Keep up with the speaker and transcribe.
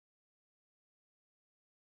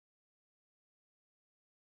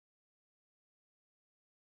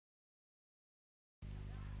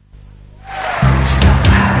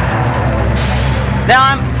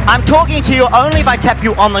Now, I'm talking to you only if I tap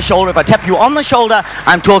you on the shoulder. If I tap you on the shoulder,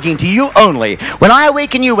 I'm talking to you only. When I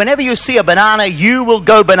awaken you, whenever you see a banana, you will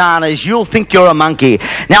go bananas. You'll think you're a monkey.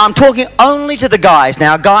 Now, I'm talking only to the guys.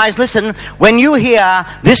 Now, guys, listen. When you hear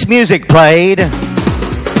this music played... I'm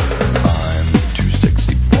too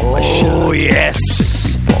sexy for my shirt. Oh, yes.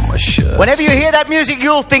 Whenever you hear that music,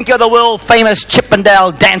 you'll think you're the world-famous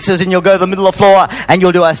Chippendale dancers, and you'll go to the middle of the floor and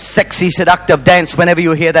you'll do a sexy, seductive dance whenever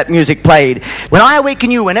you hear that music played. When I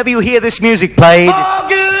awaken you, whenever you hear this music played... For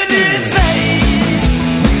goodness sake,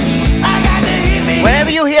 I got to hear me.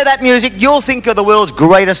 Whenever you hear that music, you'll think you're the world's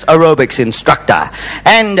greatest aerobics instructor.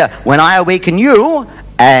 And when I awaken you...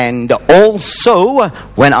 And also,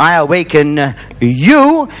 when I awaken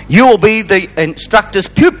you, you will be the instructor's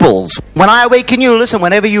pupils. When I awaken you, listen,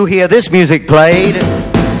 whenever you hear this music played...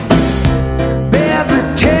 Baby,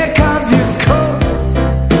 take off your coat.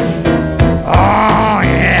 Oh,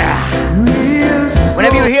 yeah.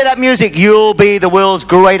 Whenever you hear that music, you'll be the world's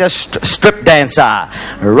greatest strip dancer.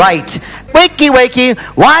 Right. Wakey, wakey,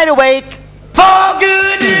 wide awake. For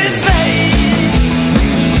goodness sake.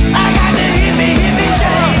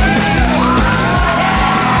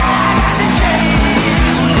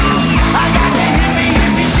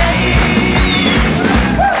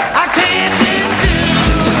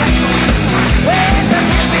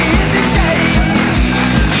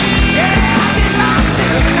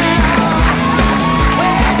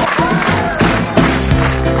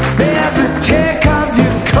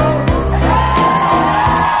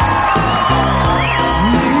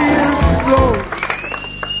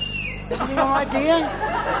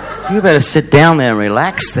 You better sit down there and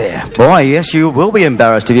relax there. Boy, yes, you will be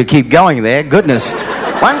embarrassed if you keep going there. Goodness.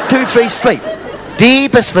 1, 2, 3, sleep.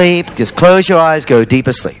 Deep asleep. Just close your eyes, go deep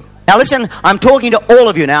asleep. Now listen, I'm talking to all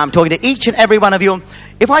of you now. I'm talking to each and every one of you.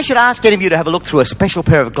 If I should ask any of you to have a look through a special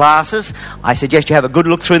pair of glasses, I suggest you have a good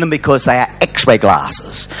look through them because they are X-ray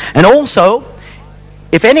glasses. And also,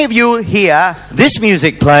 if any of you hear this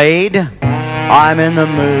music played, I'm in the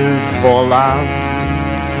mood for love.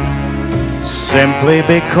 Simply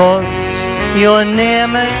because you're near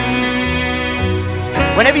me.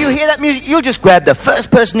 Whenever you hear that music, you'll just grab the first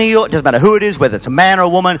person near you, it doesn't matter who it is, whether it's a man or a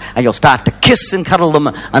woman, and you'll start to kiss and cuddle them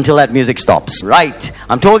until that music stops. Right.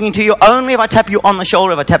 I'm talking to you only if I tap you on the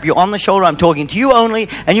shoulder. If I tap you on the shoulder, I'm talking to you only,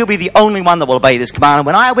 and you'll be the only one that will obey this command. And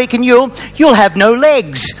when I awaken you, you'll have no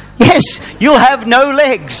legs. Yes, you'll have no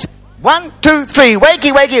legs. 1, 2, 3,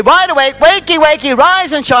 wakey, wakey, wide awake, wakey, wakey,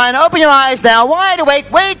 rise and shine, open your eyes now, wide awake,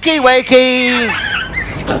 wakey, wakey.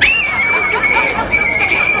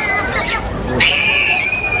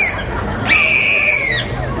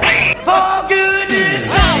 For goodness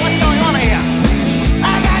sake. Oh, what's going on here?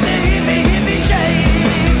 I got to hear me shake.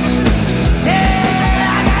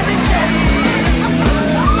 Yeah, I got to shake.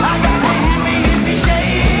 I got to hear me shake.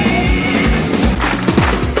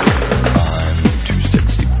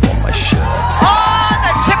 Oh,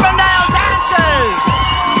 the Chippendale dancers!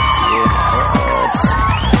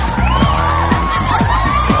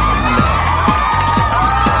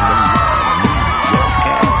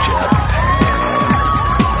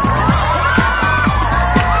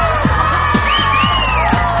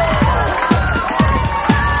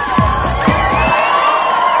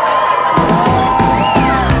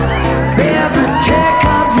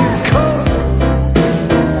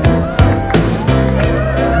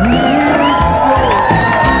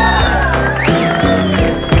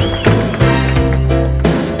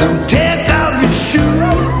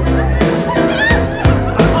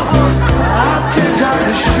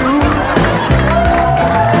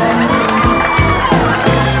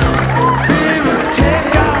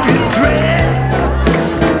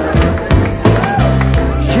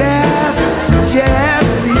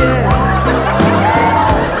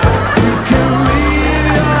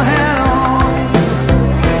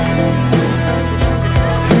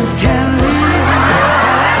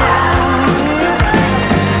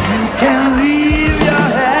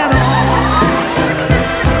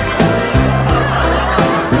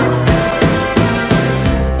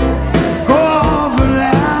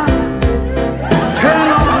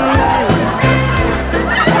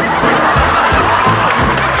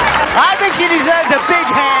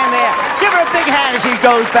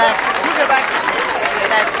 Goes back. You go back.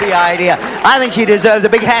 That's the idea. I think she deserves a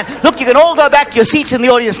big hand. Look, you can all go back to your seats in the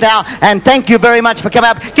audience now, and thank you very much for coming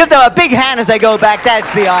up. Give them a big hand as they go back.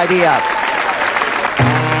 That's the idea.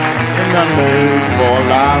 In the mood for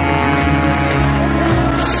love,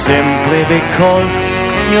 simply because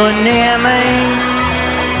you're near me.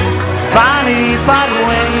 Funny, but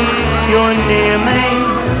when you're near me,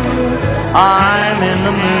 I'm in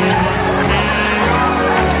the mood.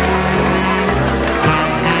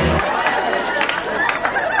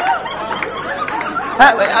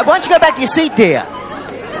 Why don't you go back to your seat, dear?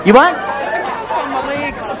 You what? My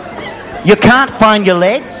legs. You can't find your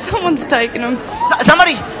legs? Someone's taken them.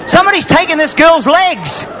 Somebody's taken this girl's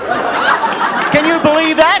legs. Can you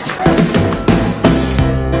believe that?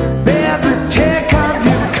 Baby, take off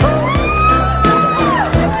your coat.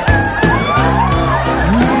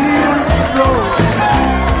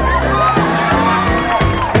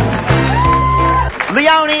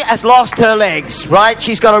 Leonie has lost her legs, right?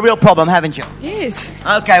 She's got a real problem, haven't you? Yes.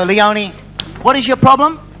 Okay, well, Leonie, what is your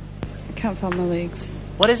problem? I can't find my legs.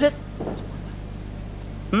 What is it?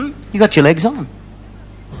 You got your legs on.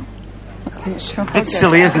 I'm not sure. It's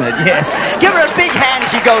silly, isn't it? Yes. Give her a big hand as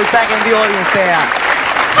she goes back in the audience there.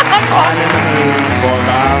 I'm in the mood for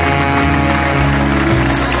love,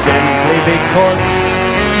 simply because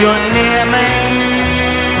you're near me.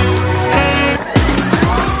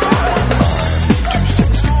 Too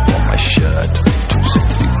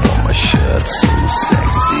sexy for my shirt, so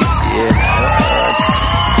sexy it hurts.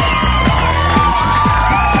 Too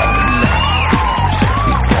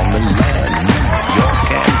sexy for Milan, New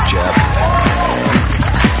York and Japan.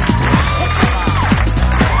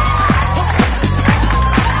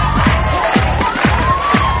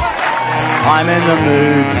 I'm in the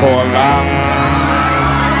mood for love,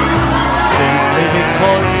 simply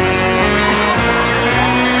because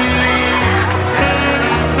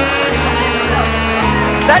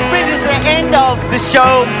that brings us to the end of the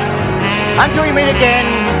show. Until we meet again,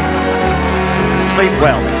 sleep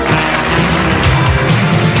well.